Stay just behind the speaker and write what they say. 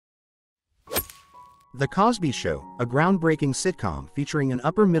The Cosby Show, a groundbreaking sitcom featuring an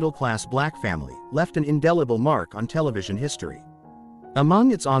upper-middle-class black family, left an indelible mark on television history.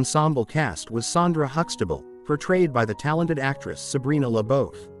 Among its ensemble cast was Sondra Huxtable, portrayed by the talented actress Sabrina Le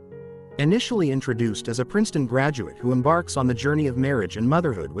Beauf. Initially introduced as a Princeton graduate who embarks on the journey of marriage and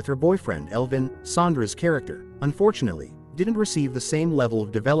motherhood with her boyfriend Elvin, Sondra's character, unfortunately, didn't receive the same level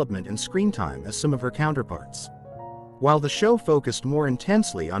of development and screen time as some of her counterparts. While the show focused more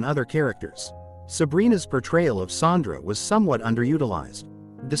intensely on other characters, Sabrina's portrayal of Sondra was somewhat underutilized.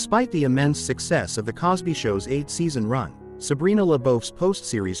 Despite the immense success of The Cosby Show's 8-season run, Sabrina Le Beauf's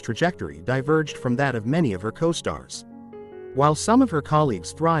post-series trajectory diverged from that of many of her co-stars. While some of her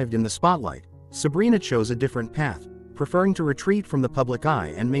colleagues thrived in the spotlight, Sabrina chose a different path, preferring to retreat from the public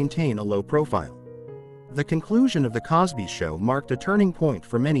eye and maintain a low profile. The conclusion of The Cosby Show marked a turning point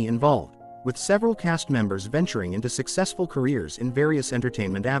for many involved, with several cast members venturing into successful careers in various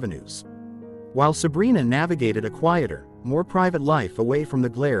entertainment avenues. While Sabrina navigated a quieter, more private life away from the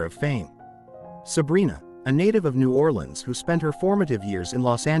glare of fame. Sabrina, a native of New Orleans who spent her formative years in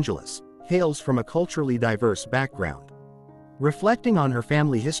Los Angeles, hails from a culturally diverse background. Reflecting on her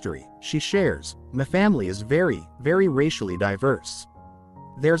family history, she shares, "My family is very, very racially diverse.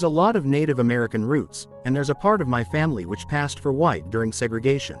 There's a lot of Native American roots, and there's a part of my family which passed for white during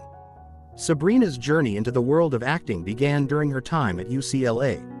segregation." Sabrina's journey into the world of acting began during her time at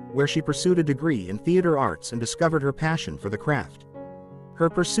UCLA, where she pursued a degree in theater arts and discovered her passion for the craft. Her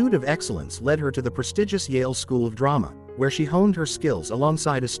pursuit of excellence led her to the prestigious Yale School of Drama, where she honed her skills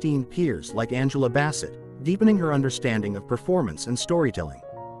alongside esteemed peers like Angela Bassett, deepening her understanding of performance and storytelling.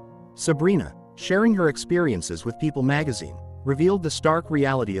 Sabrina, sharing her experiences with People magazine, revealed the stark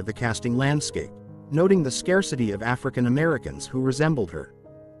reality of the casting landscape, noting the scarcity of African Americans who resembled her.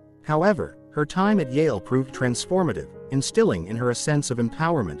 However, her time at Yale proved transformative, instilling in her a sense of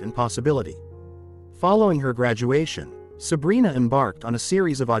empowerment and possibility. Following her graduation, Sabrina embarked on a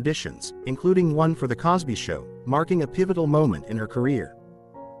series of auditions, including one for The Cosby Show, marking a pivotal moment in her career.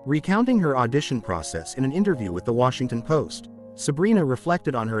 Recounting her audition process in an interview with The Washington Post, Sabrina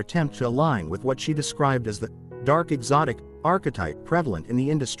reflected on her attempt to align with what she described as the dark exotic archetype prevalent in the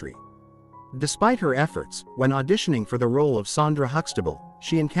industry. Despite her efforts, when auditioning for the role of Sondra Huxtable,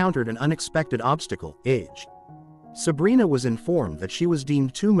 she encountered an unexpected obstacle: age. Sabrina was informed that she was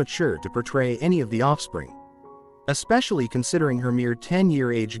deemed too mature to portray any of the offspring, especially considering her mere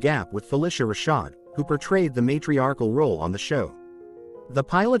 10-year age gap with Felicia Rashad, who portrayed the matriarchal role on the show. The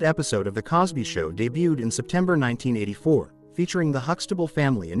pilot episode of The Cosby Show debuted in September 1984, featuring the Huxtable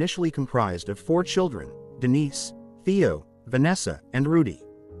family initially comprised of 4 children: Denise, Theo, Vanessa, and Rudy.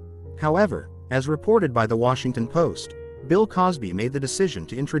 However, as reported by The Washington Post, Bill Cosby made the decision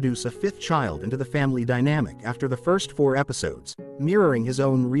to introduce a 5th child into the family dynamic after the first 4 episodes, mirroring his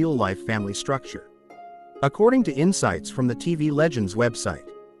own real-life family structure. According to insights from the TV Legends website,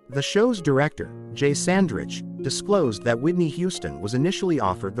 the show's director, Jay Sandrich, disclosed that Whitney Houston was initially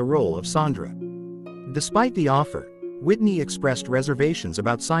offered the role of Sondra. Despite the offer, Whitney expressed reservations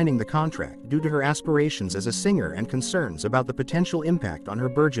about signing the contract due to her aspirations as a singer and concerns about the potential impact on her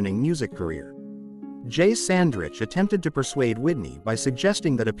burgeoning music career. Jay Sandrich attempted to persuade Whitney by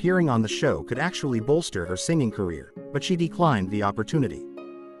suggesting that appearing on the show could actually bolster her singing career, but she declined the opportunity.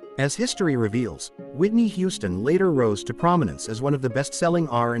 As history reveals, Whitney Houston later rose to prominence as one of the best-selling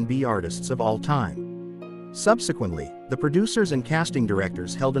R&B artists of all time. Subsequently, the producers and casting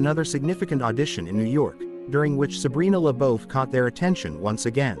directors held another significant audition in New York, during which Sabrina Le Beauf caught their attention once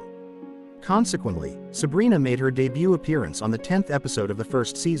again. Consequently, Sabrina made her debut appearance on the 10th episode of the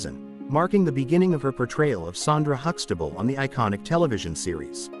first season, marking the beginning of her portrayal of Sondra Huxtable on the iconic television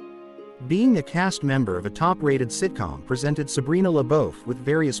series. Being a cast member of a top-rated sitcom presented Sabrina Le Beauf with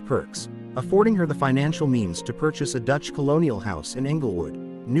various perks, affording her the financial means to purchase a Dutch colonial house in Englewood,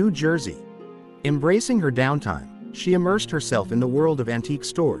 New Jersey. Embracing her downtime, she immersed herself in the world of antique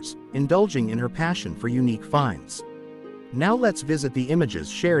stores, indulging in her passion for unique finds. Now let's visit the images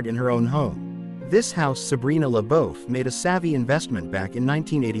shared in her own home. This house Sabrina Le Beauf made a savvy investment back in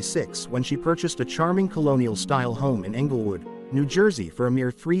 1986 when she purchased a charming colonial-style home in Englewood, New Jersey for a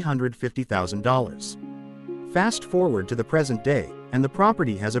mere $350,000. Fast forward to the present day, and the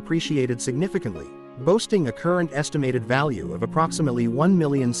property has appreciated significantly, boasting a current estimated value of approximately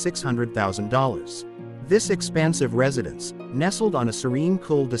 $1,600,000. This expansive residence, nestled on a serene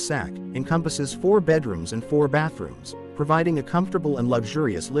cul-de-sac, encompasses 4 bedrooms and 4 bathrooms, providing a comfortable and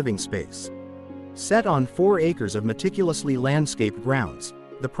luxurious living space. Set on 4 acres of meticulously landscaped grounds,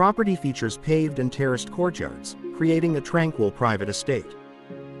 the property features paved and terraced courtyards, creating a tranquil private estate.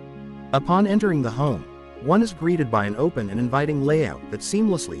 Upon entering the home, One is greeted by an open and inviting layout that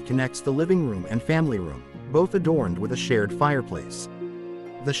seamlessly connects the living room and family room, both adorned with a shared fireplace.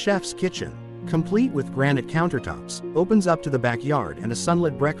 The chef's kitchen, complete with granite countertops, opens up to the backyard and a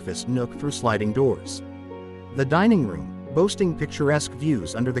sunlit breakfast nook through sliding doors. The dining room, boasting picturesque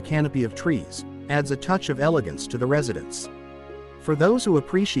views under the canopy of trees, adds a touch of elegance to the residence. For those who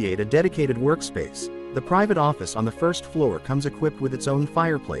appreciate a dedicated workspace, the private office on the first floor comes equipped with its own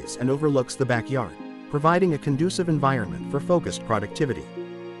fireplace and overlooks the backyard, providing a conducive environment for focused productivity.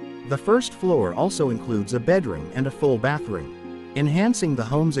 The first floor also includes a bedroom and a full bathroom, enhancing the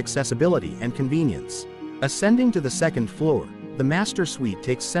home's accessibility and convenience. Ascending to the second floor, the master suite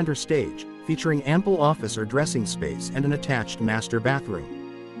takes center stage, featuring ample office or dressing space and an attached master bathroom.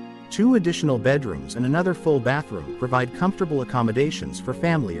 2 additional bedrooms and another full bathroom provide comfortable accommodations for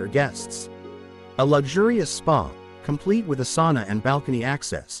family or guests. A luxurious spa, complete with a sauna and balcony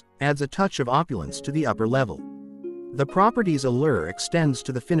access, adds a touch of opulence to the upper level. The property's allure extends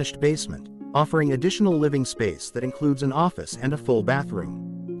to the finished basement, offering additional living space that includes an office and a full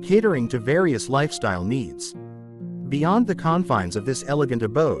bathroom, catering to various lifestyle needs. Beyond the confines of this elegant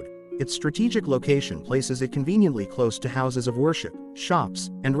abode, its strategic location places it conveniently close to houses of worship,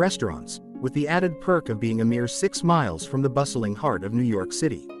 shops, and restaurants, with the added perk of being a mere 6 miles from the bustling heart of New York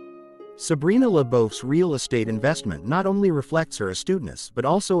City. Sabrina Le Beauf's real estate investment not only reflects her astuteness but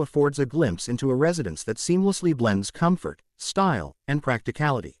also affords a glimpse into a residence that seamlessly blends comfort, style, and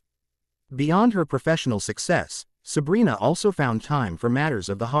practicality. Beyond her professional success, Sabrina also found time for matters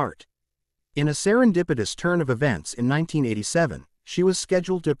of the heart. In a serendipitous turn of events in 1987, she was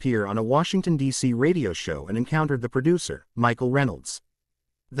scheduled to appear on a Washington, D.C. radio show and encountered the producer, Michael Reynolds.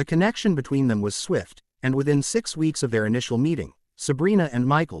 The connection between them was swift, and within 6 weeks of their initial meeting, Sabrina and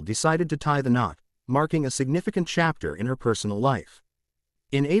Michael decided to tie the knot, marking a significant chapter in her personal life.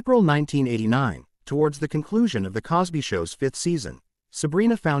 In April 1989, towards the conclusion of The Cosby Show's 5th season,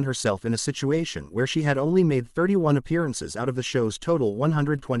 Sabrina found herself in a situation where she had only made 31 appearances out of the show's total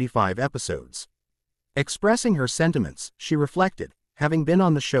 125 episodes. Expressing her sentiments, she reflected, "Having been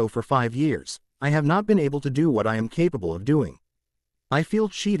on the show for 5 years, I have not been able to do what I am capable of doing. I feel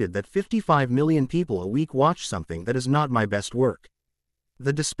cheated that 55 million people a week watch something that is not my best work."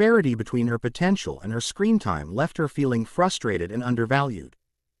 The disparity between her potential and her screen time left her feeling frustrated and undervalued.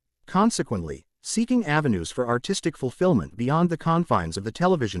 Consequently, seeking avenues for artistic fulfillment beyond the confines of the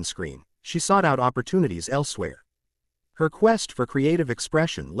television screen, she sought out opportunities elsewhere. Her quest for creative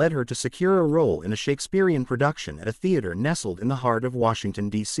expression led her to secure a role in a Shakespearean production at a theater nestled in the heart of Washington,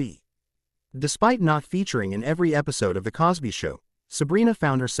 D.C. Despite not featuring in every episode of The Cosby Show, Sabrina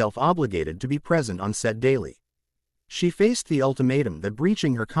found herself obligated to be present on set daily. She faced the ultimatum that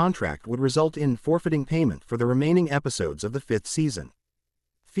breaching her contract would result in forfeiting payment for the remaining episodes of the 5th season.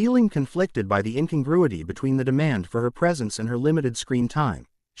 Feeling conflicted by the incongruity between the demand for her presence and her limited screen time,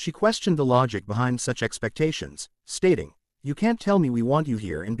 she questioned the logic behind such expectations, stating, "You can't tell me we want you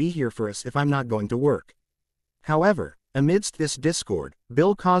here and be here for us if I'm not going to work." However, amidst this discord,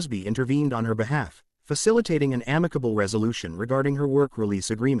 Bill Cosby intervened on her behalf, facilitating an amicable resolution regarding her work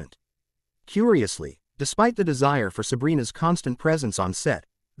release agreement. Curiously, despite the desire for Sabrina's constant presence on set,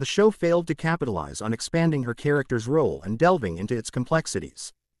 the show failed to capitalize on expanding her character's role and delving into its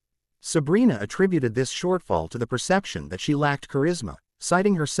complexities. Sabrina attributed this shortfall to the perception that she lacked charisma,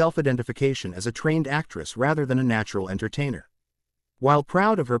 citing her self-identification as a trained actress rather than a natural entertainer. While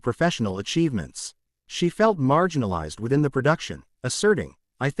proud of her professional achievements, she felt marginalized within the production, asserting,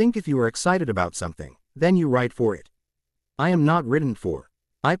 "I think if you are excited about something, then you write for it. I am not written for.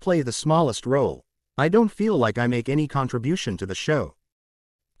 I play the smallest role. I don't feel like I make any contribution to the show."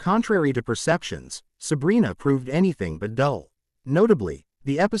 Contrary to perceptions, Sabrina proved anything but dull. Notably,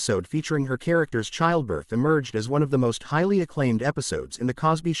 the episode featuring her character's childbirth emerged as one of the most highly acclaimed episodes in The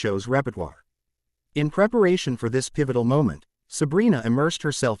Cosby Show's repertoire. In preparation for this pivotal moment, Sabrina immersed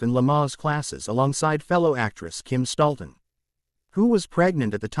herself in Lamaze classes alongside fellow actress Kim Stalton, who was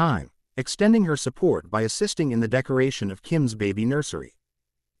pregnant at the time, extending her support by assisting in the decoration of Kim's baby nursery.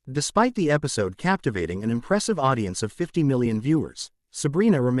 Despite the episode captivating an impressive audience of 50 million viewers,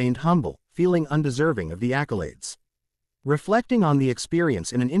 Sabrina remained humble, feeling undeserving of the accolades. Reflecting on the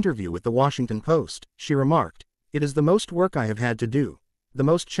experience in an interview with The Washington Post, she remarked, "It is the most work I have had to do, the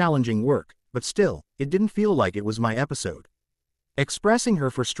most challenging work, but still, it didn't feel like it was my episode." Expressing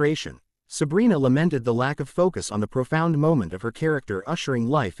her frustration, Sabrina lamented the lack of focus on the profound moment of her character ushering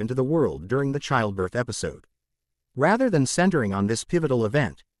life into the world during the childbirth episode. Rather than centering on this pivotal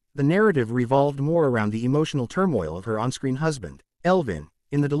event, the narrative revolved more around the emotional turmoil of her on-screen husband, Elvin,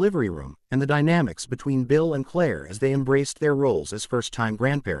 in the delivery room, and the dynamics between Bill and Claire as they embraced their roles as first-time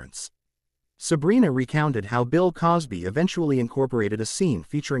grandparents. Sabrina recounted how Bill Cosby eventually incorporated a scene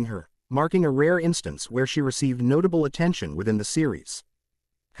featuring her, marking a rare instance where she received notable attention within the series.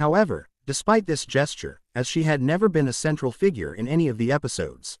 However, despite this gesture, as she had never been a central figure in any of the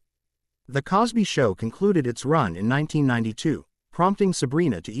episodes. The Cosby Show concluded its run in 1992, prompting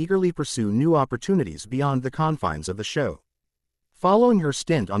Sabrina to eagerly pursue new opportunities beyond the confines of the show. Following her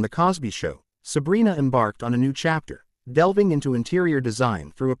stint on The Cosby Show, Sabrina embarked on a new chapter, delving into interior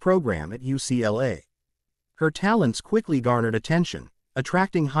design through a program at UCLA. Her talents quickly garnered attention,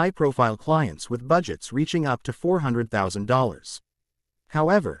 attracting high-profile clients with budgets reaching up to $400,000.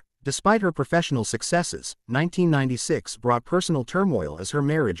 However, despite her professional successes, 1996 brought personal turmoil as her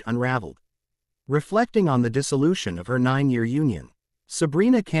marriage unraveled. Reflecting on the dissolution of her 9-year union,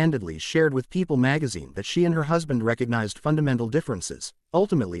 Sabrina candidly shared with People magazine that she and her husband recognized fundamental differences,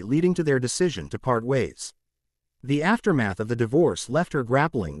 ultimately leading to their decision to part ways. The aftermath of the divorce left her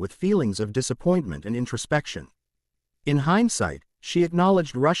grappling with feelings of disappointment and introspection. In hindsight, she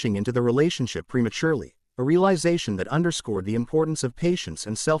acknowledged rushing into the relationship prematurely, a realization that underscored the importance of patience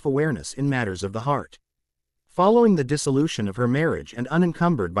and self-awareness in matters of the heart. Following the dissolution of her marriage and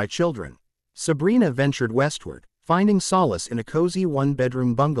unencumbered by children, Sabrina ventured westward, finding solace in a cozy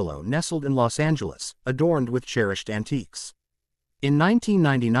one-bedroom bungalow nestled in Los Angeles, adorned with cherished antiques. In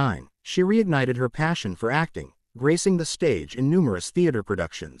 1999, she reignited her passion for acting, gracing the stage in numerous theater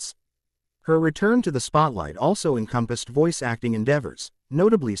productions. Her return to the spotlight also encompassed voice acting endeavors,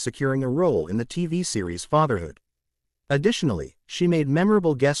 notably securing a role in the TV series Fatherhood. Additionally, she made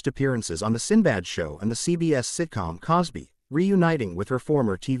memorable guest appearances on The Sinbad Show and the CBS sitcom Cosby, reuniting with her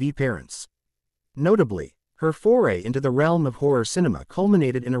former TV parents. Notably, her foray into the realm of horror cinema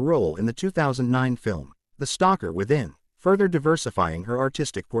culminated in a role in the 2009 film, The Stalker Within, further diversifying her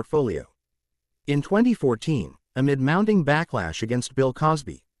artistic portfolio. In 2014, amid mounting backlash against Bill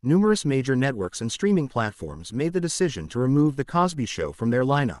Cosby, numerous major networks and streaming platforms made the decision to remove The Cosby Show from their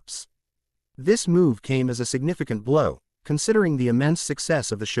lineups. This move came as a significant blow, considering the immense success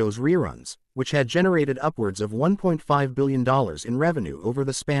of the show's reruns, which had generated upwards of $1.5 billion in revenue over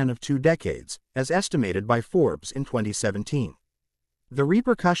the span of 2 decades, as estimated by Forbes in 2017. The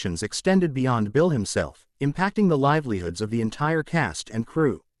repercussions extended beyond Bill himself, impacting the livelihoods of the entire cast and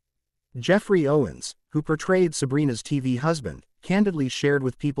crew. Jeffrey Owens, who portrayed Sabrina's TV husband, candidly shared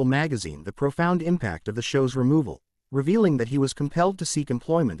with People magazine the profound impact of the show's removal, revealing that he was compelled to seek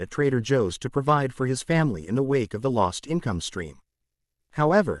employment at Trader Joe's to provide for his family in the wake of the lost income stream.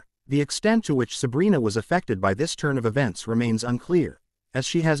 However, the extent to which Sabrina was affected by this turn of events remains unclear, as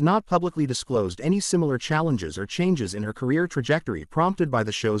she has not publicly disclosed any similar challenges or changes in her career trajectory prompted by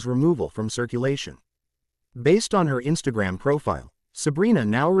the show's removal from circulation. Based on her Instagram profile, Sabrina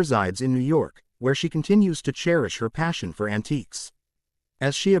now resides in New York, where she continues to cherish her passion for antiques.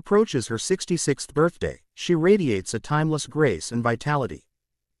 As she approaches her 66th birthday, she radiates a timeless grace and vitality.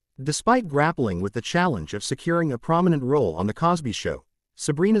 Despite grappling with the challenge of securing a prominent role on The Cosby Show,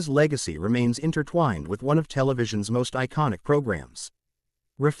 Sabrina's legacy remains intertwined with one of television's most iconic programs.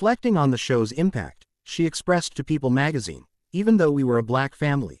 Reflecting on the show's impact, she expressed to People magazine, "Even though we were a black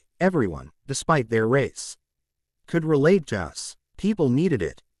family, everyone, despite their race, could relate to us. People needed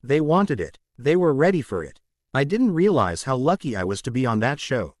it, they wanted it, they were ready for it. I didn't realize how lucky I was to be on that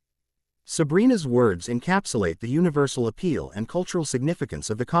show." Sabrina's words encapsulate the universal appeal and cultural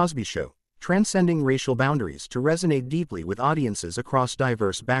significance of The Cosby Show, transcending racial boundaries to resonate deeply with audiences across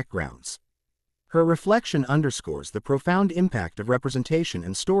diverse backgrounds. Her reflection underscores the profound impact of representation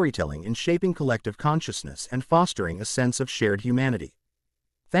and storytelling in shaping collective consciousness and fostering a sense of shared humanity.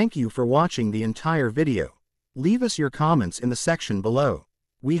 Thank you for watching the entire video. Leave us your comments in the section below.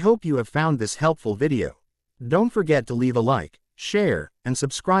 We hope you have found this helpful video. Don't forget to leave a like, share, and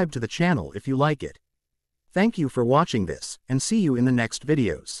subscribe to the channel if you like it. Thank you for watching this, and see you in the next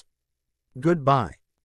videos. Goodbye.